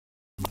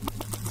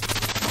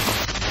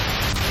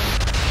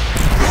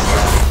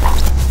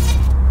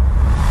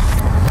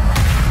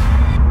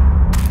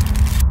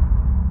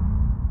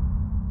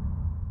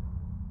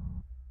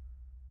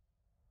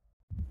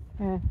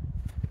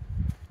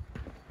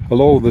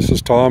Hello, this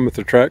is Tom at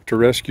the Tractor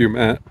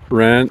Rescue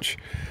Ranch,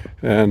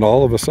 and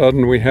all of a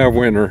sudden we have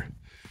winter.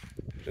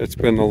 It's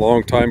been a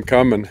long time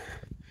coming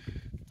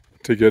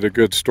to get a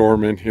good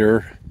storm in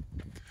here.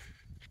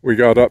 We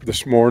got up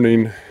this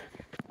morning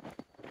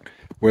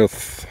with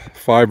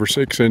 5 or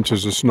 6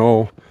 inches of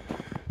snow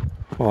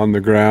on the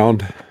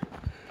ground,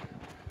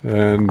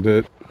 and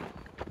it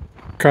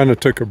kind of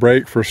took a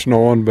break for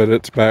snowing, but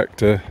it's back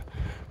to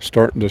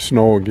starting to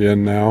snow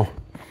again now.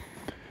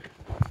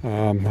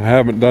 I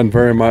haven't done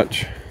very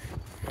much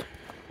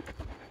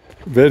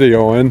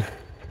videoing.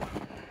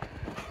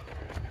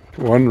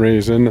 One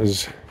reason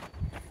is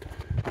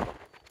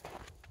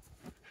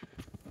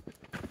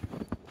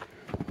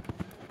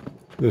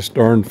this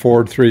darn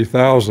Ford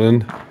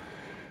 3000.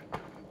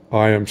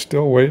 I am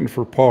still waiting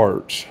for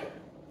parts.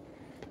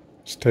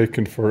 It's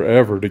taken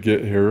forever to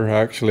get here.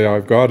 Actually,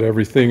 I've got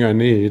everything I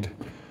need.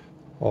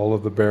 All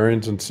of the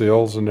bearings and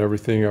seals and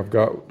everything. I've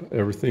got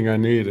everything I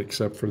need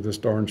except for this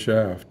darn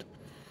shaft.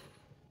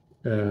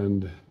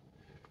 And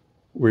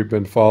we've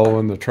been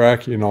following the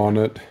tracking on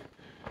it,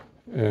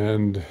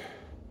 and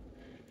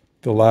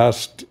the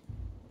last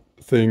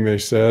thing they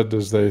said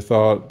is they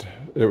thought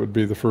it would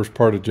be the first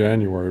part of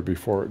January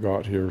before it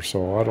got here,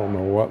 so I don't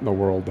know what in the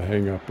world the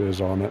hang up is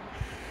on it.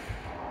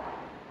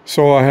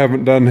 So I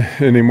haven't done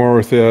any more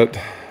with it.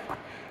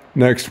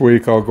 Next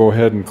week I'll go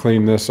ahead and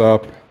clean this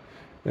up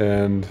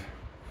and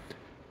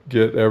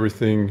get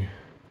everything,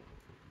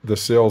 the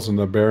seals and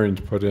the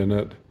bearings put in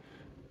it.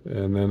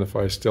 And then if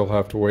I still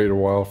have to wait a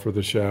while for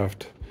the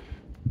shaft,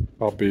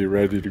 I'll be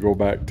ready to go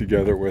back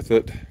together with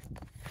it.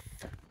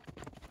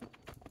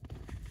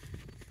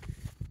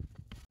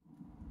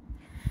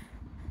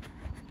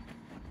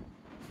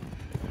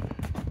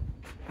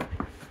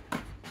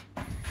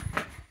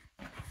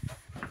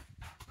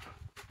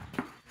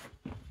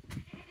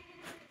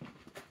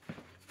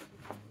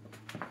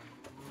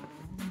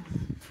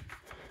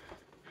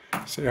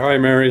 Say hi,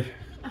 Mary.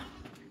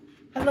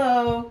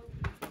 Hello.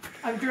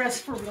 I'm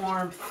dressed for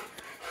warmth.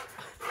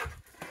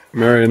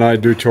 Mary and I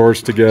do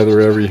chores together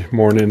every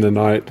morning and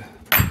night.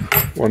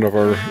 One of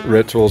our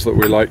rituals that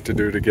we like to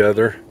do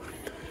together.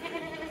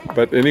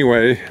 But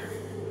anyway,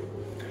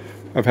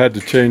 I've had to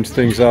change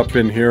things up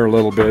in here a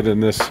little bit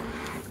in this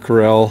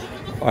corral.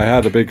 I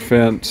had a big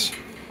fence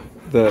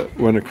that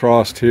went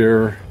across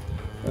here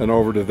and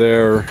over to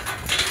there,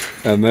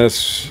 and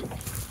this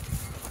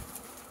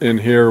in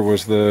here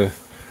was the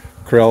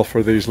corral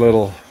for these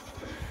little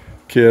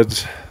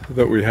kids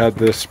that we had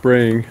this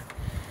spring.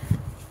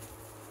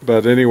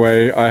 But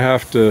anyway, I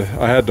had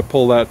to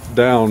pull that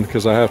down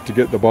because I have to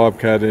get the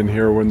bobcat in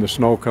here. When the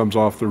snow comes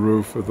off the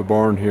roof of the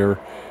barn here,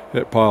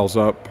 it piles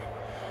up,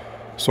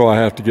 so I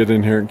have to get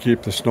in here and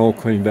keep the snow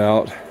cleaned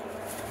out.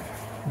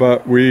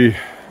 But we've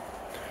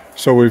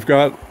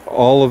got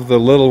all of the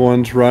little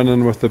ones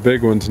running with the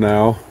big ones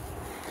now,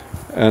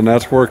 and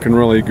that's working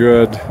really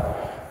good.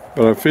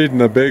 But I'm feeding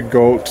the big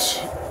goats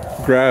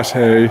grass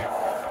hay,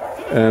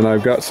 and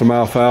I've got some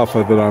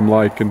alfalfa that I'm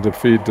liking to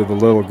feed to the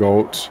little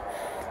goats.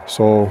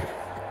 So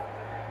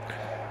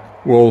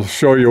we'll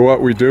show you what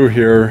we do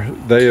here.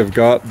 They have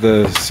got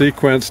the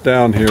sequence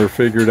down here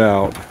figured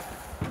out.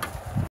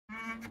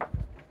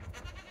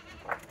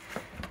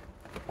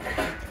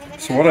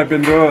 So what I've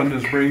been doing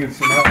is bringing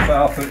some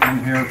alfalfa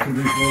in here for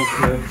these little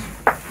kids.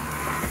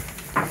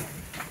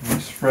 I'm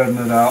spreading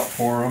it out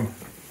for them,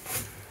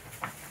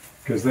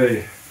 because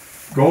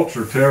goats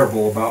are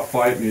terrible about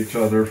fighting each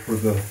other for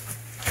the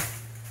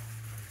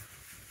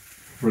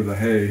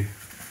hay.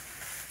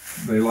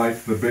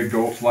 The big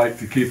goats like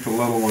to keep the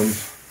little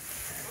ones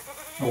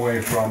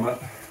away from it.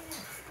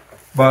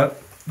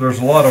 But there's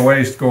a lot of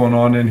waste going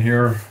on in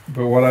here.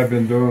 But what I've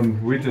been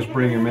doing, we just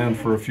bring them in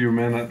for a few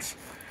minutes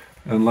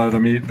and let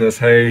them eat this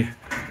hay,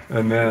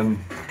 and then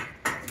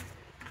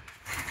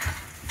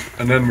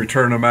we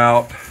turn them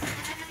out.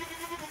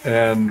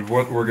 And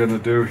what we're going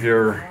to do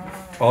here,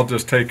 I'll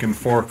just take and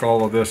fork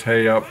all of this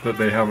hay up that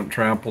they haven't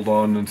trampled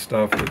on and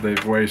stuff that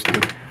they've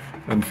wasted,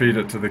 and feed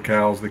it to the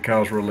cows. The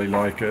cows really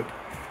like it.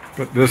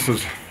 But this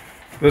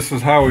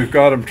is how we've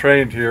got them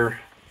trained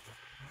here.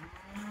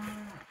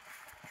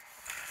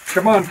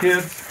 Come on,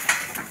 kids.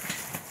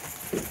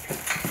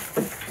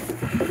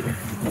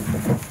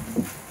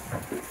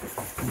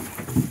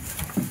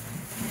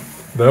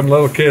 Them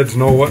little kids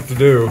know what to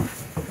do.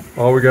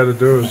 All we got to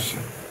do is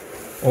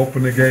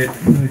open the gate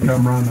and they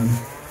come running.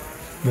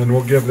 Then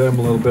we'll give them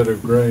a little bit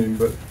of grain.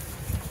 But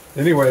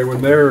anyway,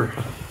 when they're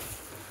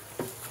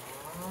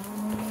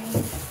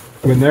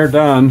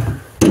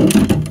done,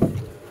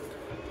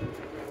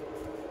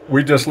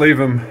 we just leave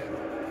them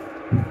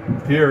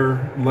here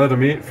and let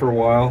them eat for a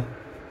while,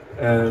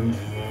 and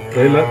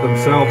they let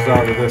themselves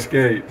out of this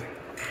gate,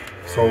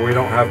 so we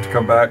don't have to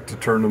come back to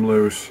turn them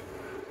loose.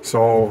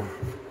 So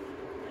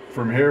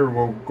from here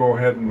we'll go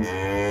ahead and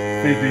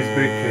feed these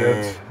big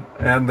kids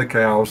and the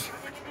cows.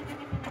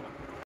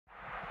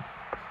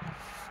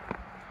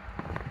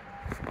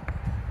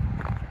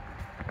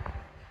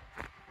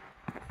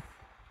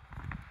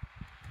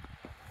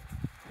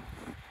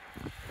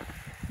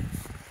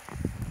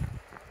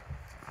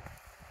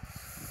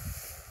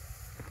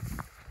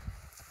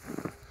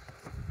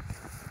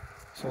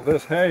 So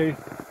this hay,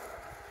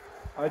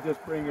 I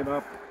just bring it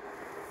up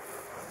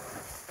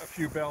a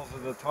few bales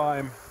at a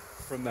time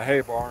from the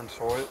hay barn,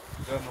 so it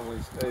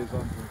generally stays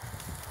under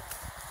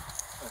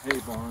a hay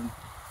barn.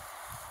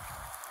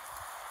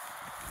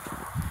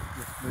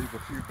 Just leave a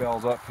few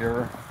bales up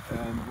here,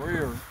 and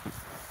we're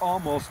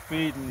almost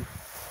feeding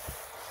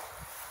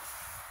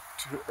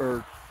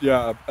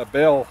a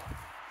bale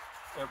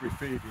every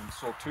feeding,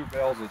 so 2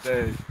 bales a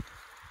day.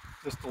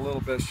 Just a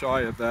little bit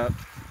shy of that.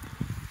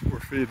 We're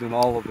feeding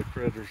all of the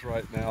critters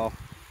right now.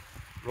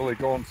 Really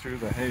going through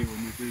the hay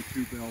when you do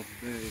 2 bales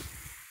a day.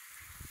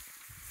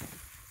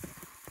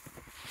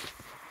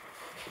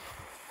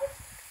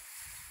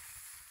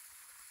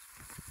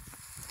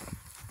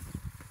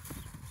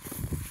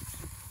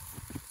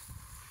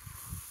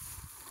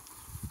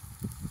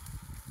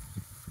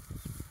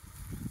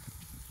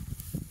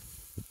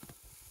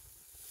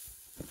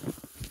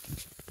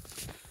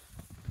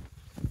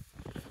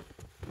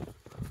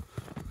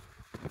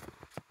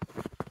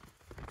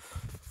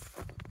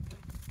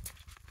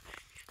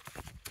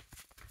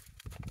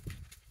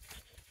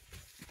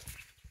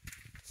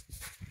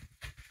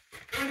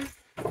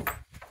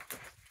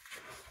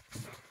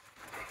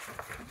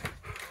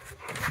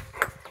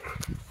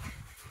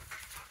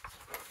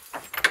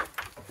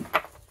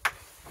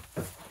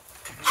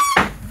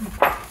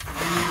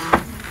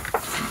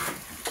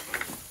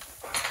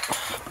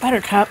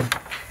 Buttercup.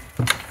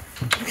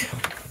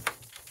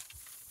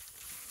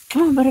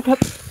 Come on, Buttercup.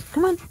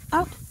 Come on,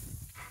 out.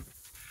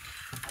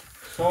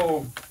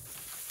 So,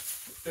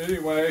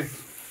 anyway,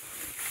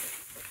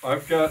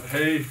 I've got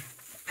hay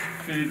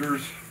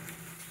feeders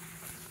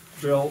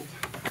built.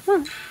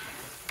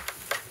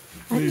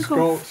 These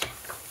goats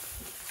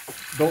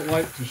don't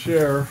like to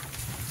share,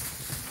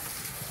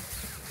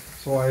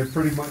 so I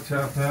pretty much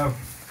have to have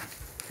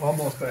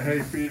almost a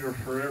hay feeder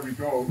for every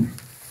goat.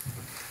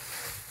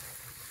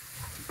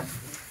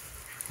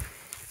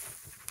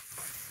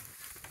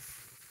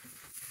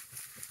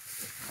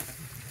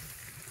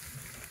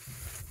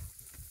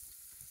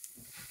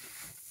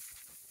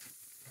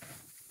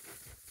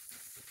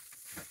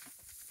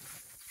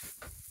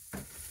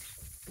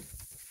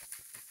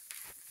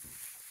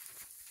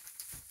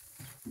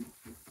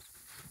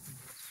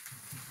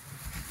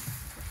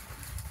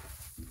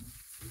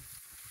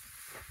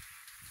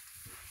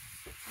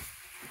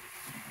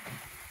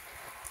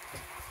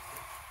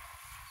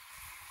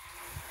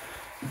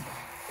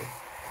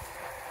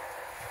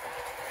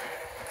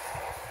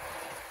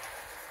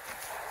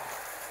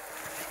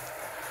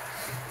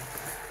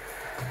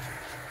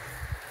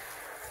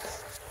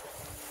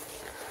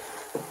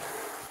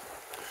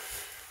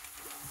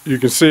 You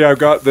can see I've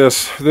got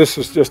this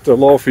is just a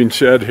loafing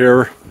shed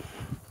here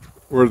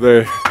where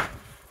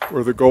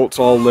the goats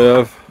all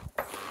live,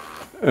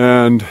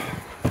 and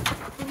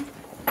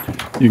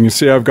you can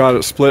see I've got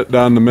it split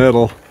down the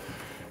middle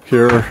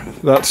here.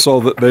 That's so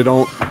that they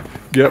don't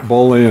get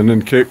bullying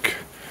and kick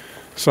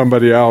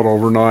somebody out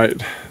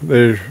overnight.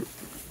 They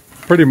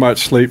pretty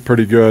much sleep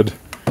pretty good.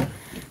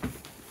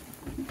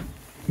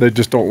 They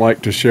just don't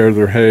like to share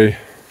their hay.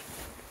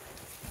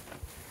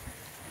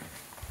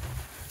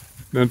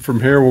 Then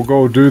from here we'll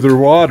go do their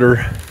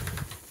water.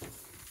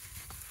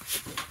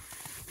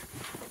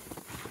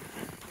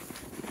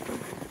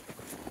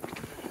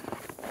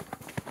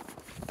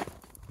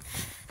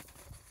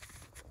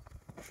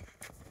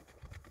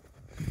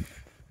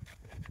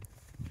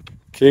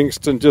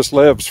 Kingston just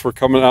lives for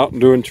coming out and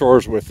doing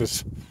chores with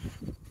us.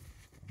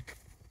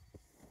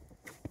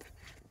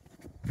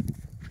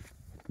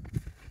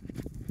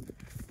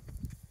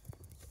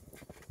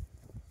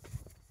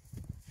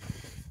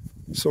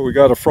 So we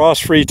got a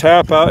frost-free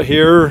tap out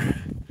here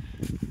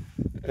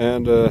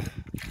and a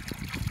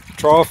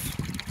trough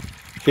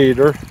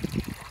heater,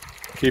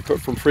 keep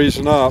it from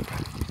freezing up.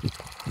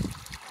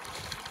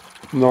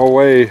 No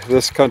way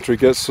this country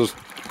gets so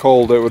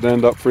cold it would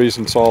end up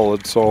freezing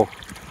solid, so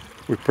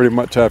we pretty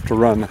much have to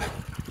run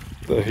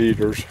the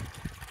heaters.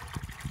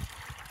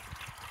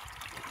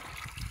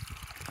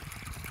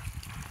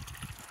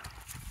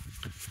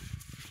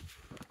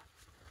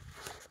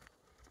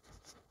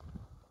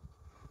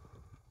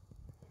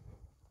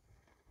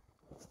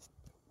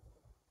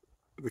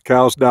 The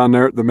cows down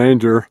there at the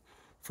manger,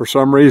 for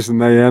some reason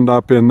they end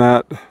up in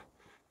that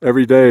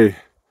every day.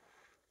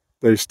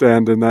 They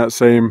stand in that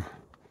same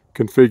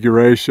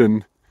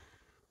configuration,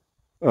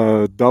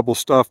 double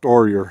stuffed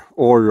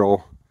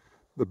Oreo.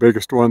 The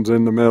biggest one's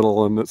in the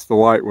middle, and it's the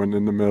white one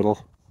in the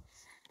middle.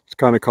 It's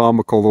kind of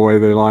comical the way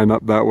they line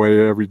up that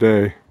way every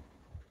day.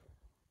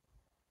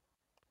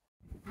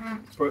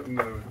 Putting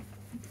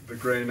the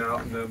grain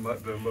out and then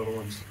let the little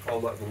ones,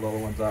 I'll let the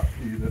little ones out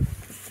and eat it.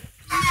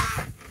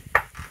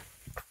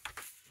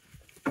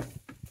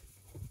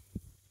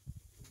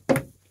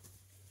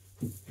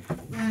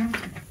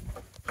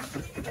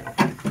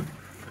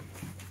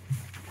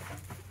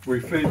 We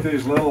feed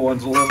these little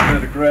ones a little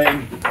bit of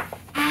grain,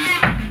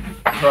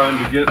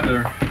 trying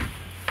to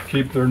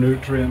keep their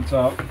nutrients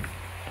up.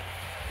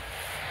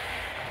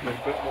 A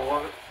little bit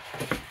more.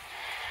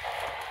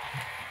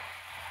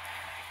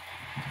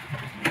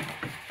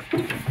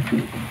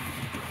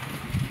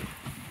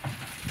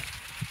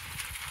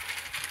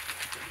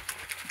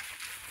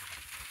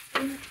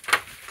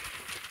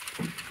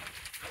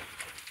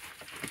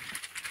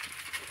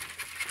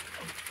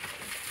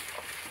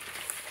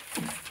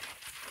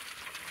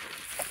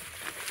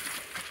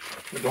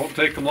 It don't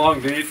take them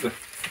long to eat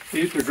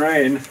the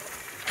grain.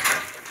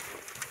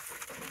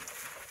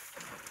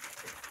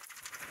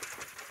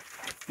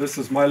 This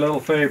is my little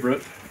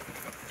favorite.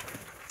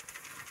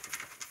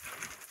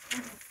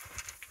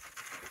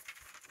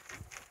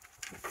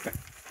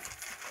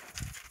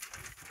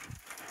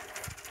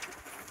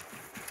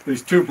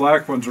 These two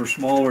black ones are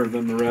smaller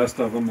than the rest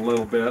of them a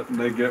little bit, and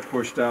they get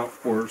pushed out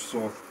worse,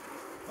 so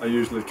I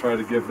usually try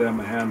to give them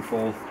a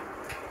handful.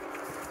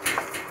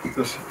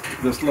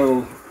 This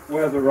little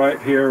wether right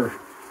here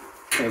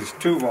is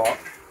Tuvok.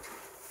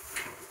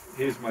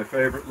 He's my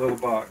favorite little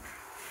buck,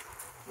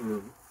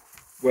 or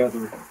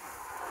wether.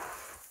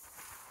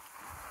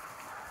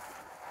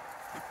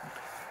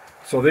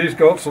 So these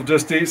goats will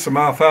just eat some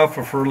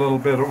alfalfa for a little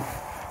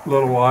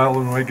while,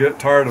 and when they get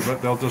tired of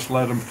it, they'll just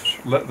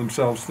let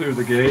themselves through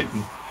the gate,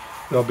 and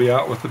they'll be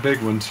out with the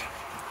big ones.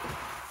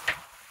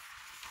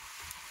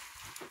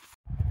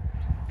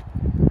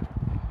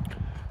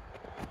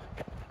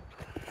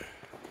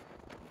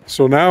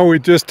 So now we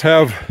just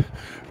have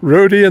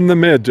Rudy and the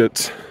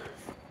midgets.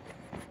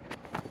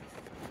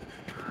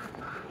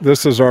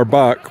 This is our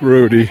buck,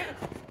 Rudy.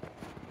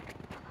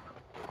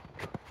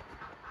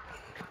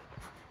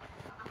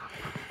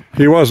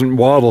 He wasn't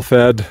wattle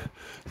fed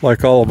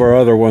like all of our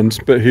other ones,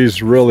 but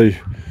he's really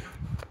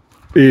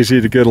easy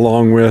to get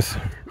along with,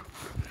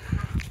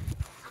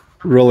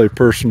 really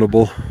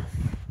personable.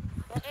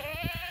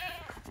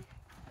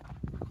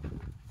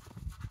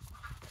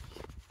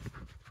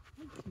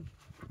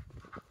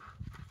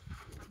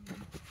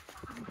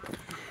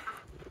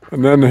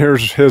 And then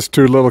here's his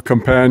two little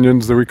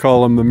companions that we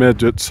call them the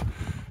midgets.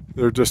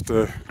 They're just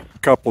a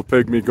couple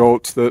pygmy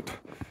goats that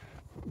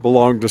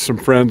belong to some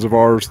friends of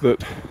ours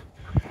that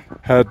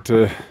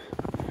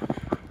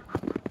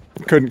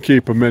couldn't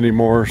keep them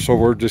anymore, so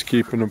we're just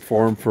keeping them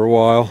for them for a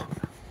while.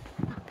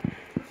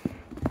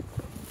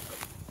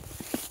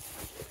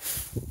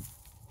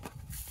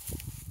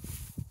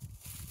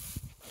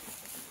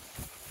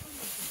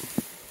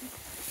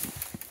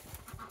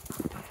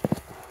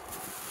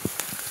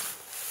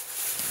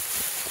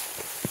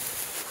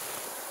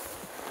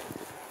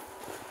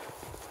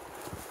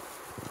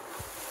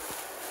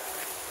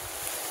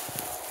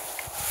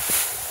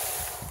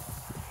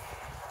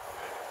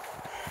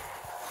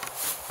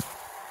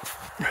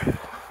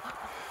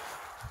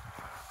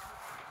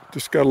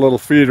 Just got a little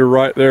feeder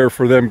right there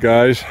for them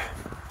guys.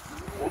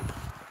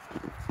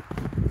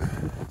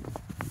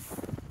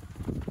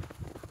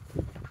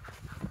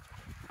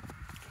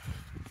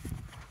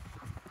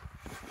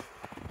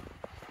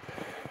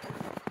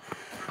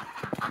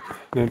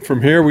 And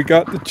from here we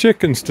got the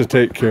chickens to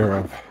take care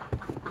of.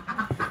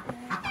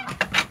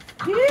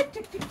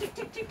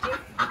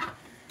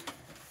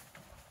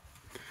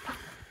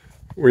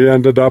 We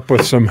ended up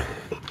with some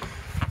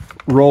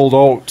rolled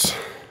oats.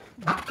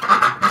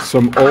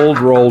 Some old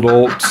rolled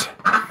oats,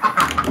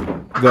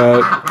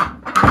 that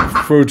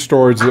food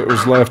storage that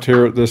was left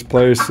here at this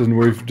place, and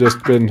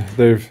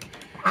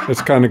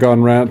it's kind of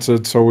gone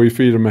rancid, so we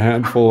feed them a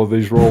handful of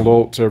these rolled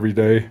oats every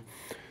day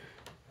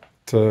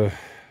to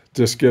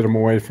just get them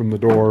away from the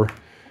door.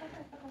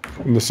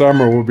 In the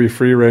summer we'll be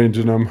free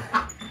ranging them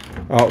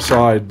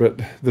outside, but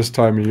this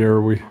time of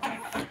year we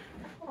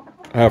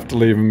have to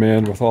leave them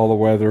in with all the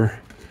weather.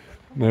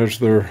 And there's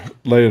their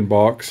laying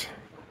box.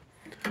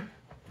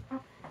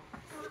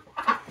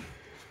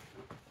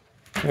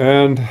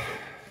 And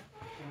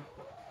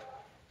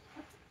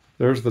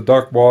there's the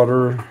duck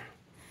water,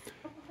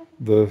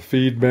 the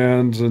feed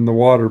bins, and the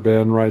water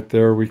bin right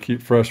there. We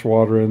keep fresh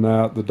water in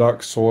that. The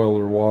ducks soil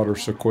their water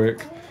so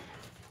quick.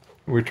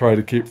 We try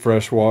to keep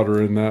fresh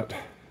water in that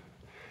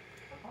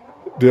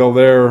deal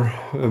there,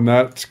 and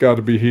that's got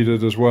to be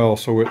heated as well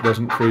so it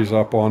doesn't freeze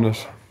up on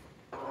us.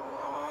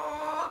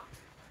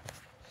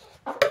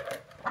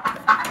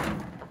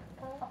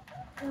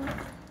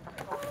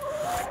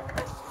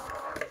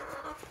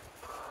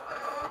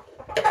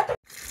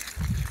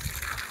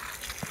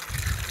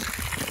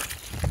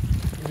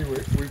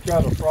 We've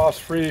got a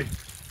frost-free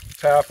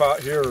tap out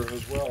here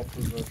as well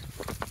for the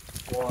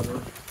water.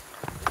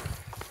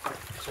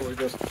 So we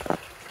just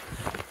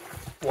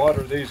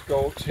water these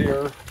goats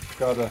here.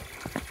 Got a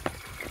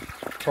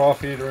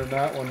trough heater in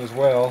that one as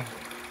well.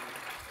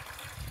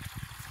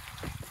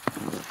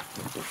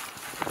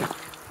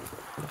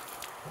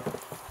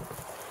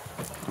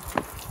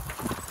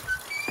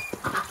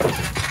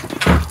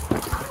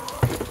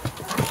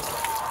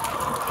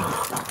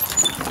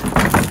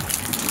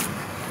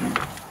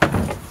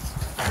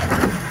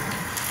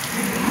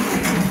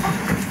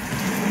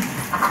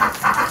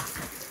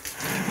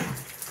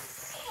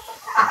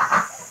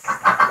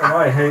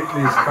 I hate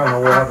these kind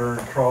of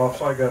watering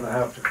troughs. I'm going to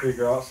have to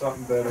figure out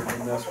something better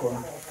than this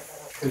one,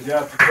 because you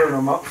have to turn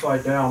them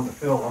upside down to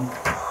fill them.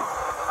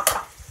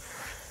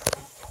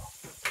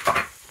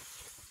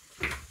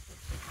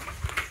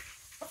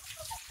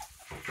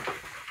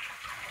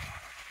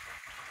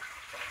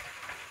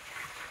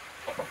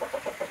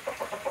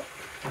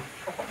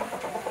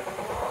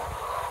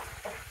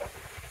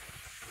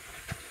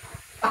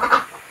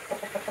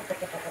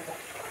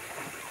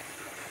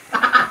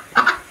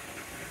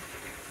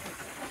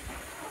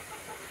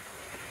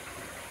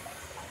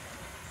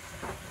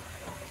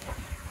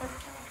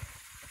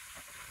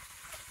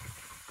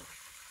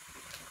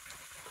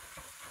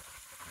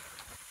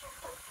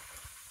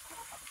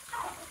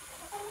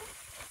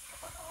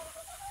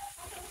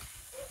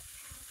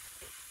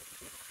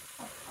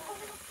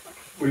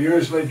 We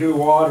usually do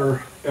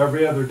water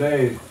every other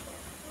day.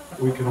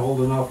 We can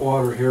hold enough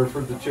water here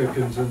for the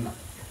chickens and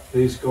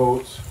these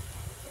goats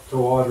to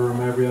water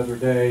them every other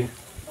day.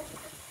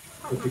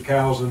 But the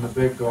cows and the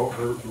big goat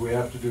herd, we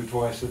have to do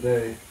twice a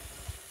day.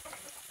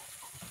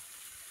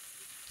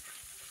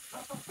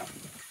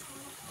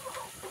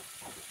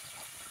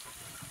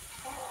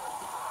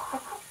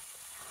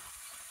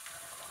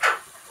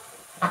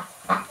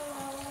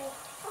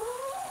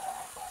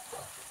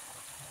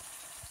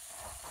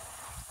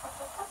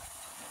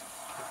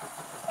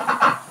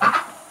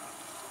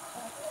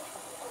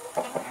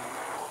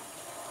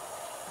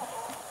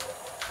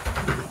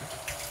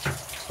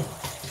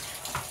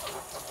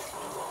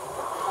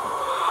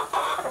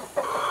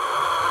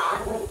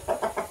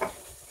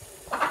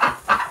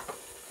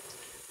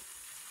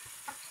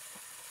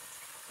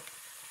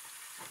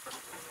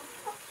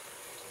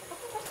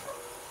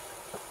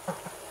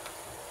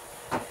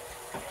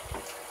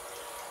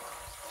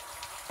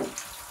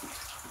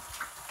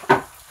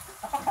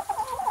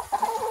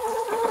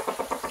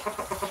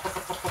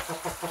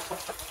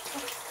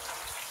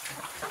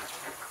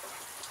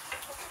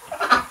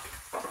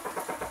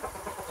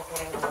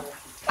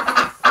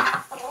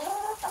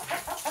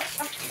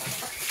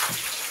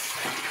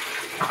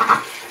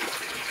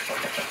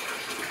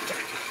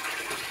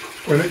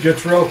 When it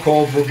gets real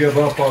cold, we'll give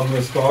up on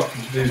these duck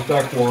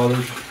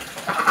waters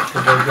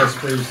because they just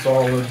freeze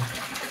solid.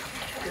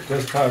 At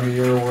this time of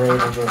year, we're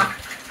able to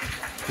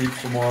keep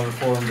some water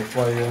for them to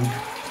play in.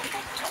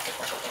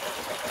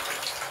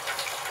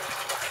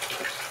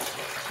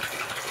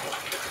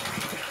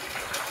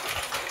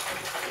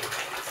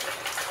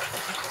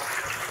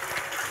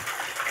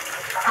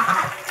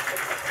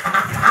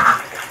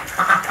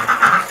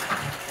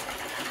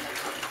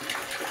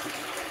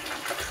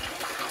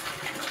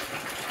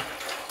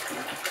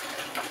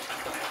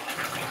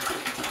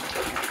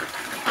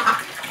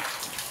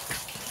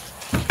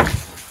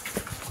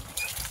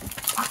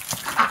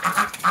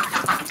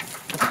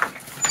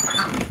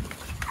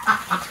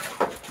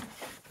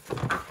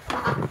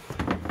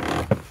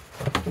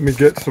 Let me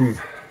get some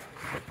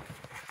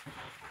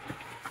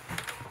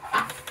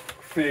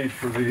feed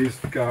for these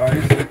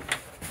guys.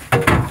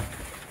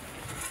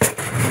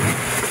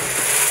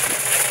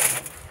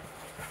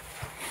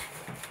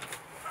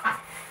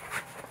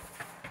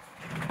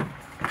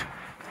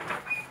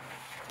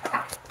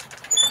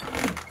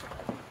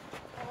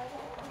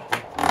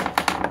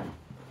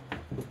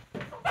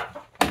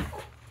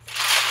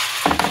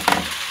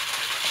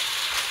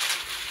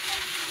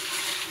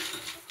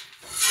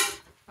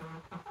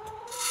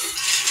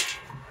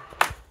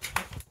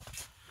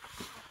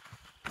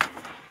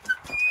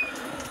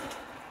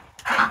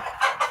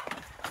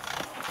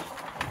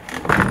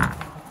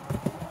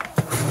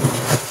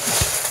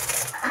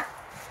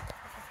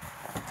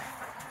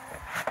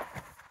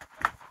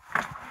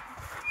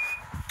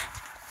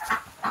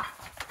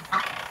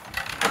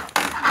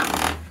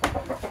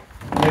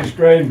 Nice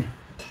grain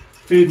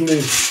feeding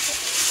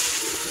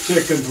these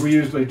chickens. We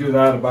usually do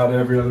that about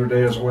every other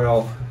day as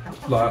well.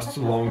 It lasts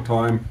a long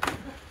time.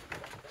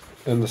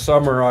 In the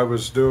summer I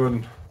was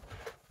doing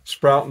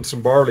sprouting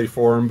some barley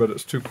for them, but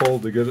it's too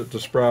cold to get it to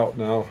sprout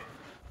now.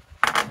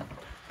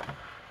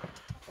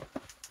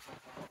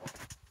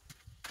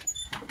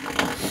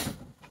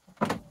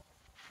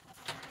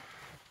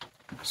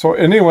 So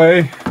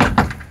anyway,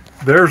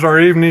 there's our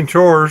evening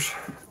chores.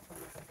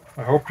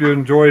 I hope you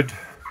enjoyed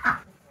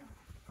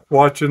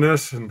watching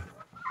this, and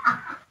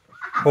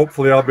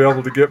hopefully I'll be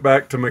able to get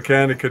back to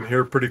mechanicing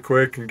here pretty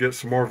quick and get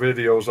some more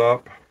videos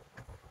up.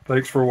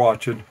 Thanks for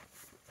watching.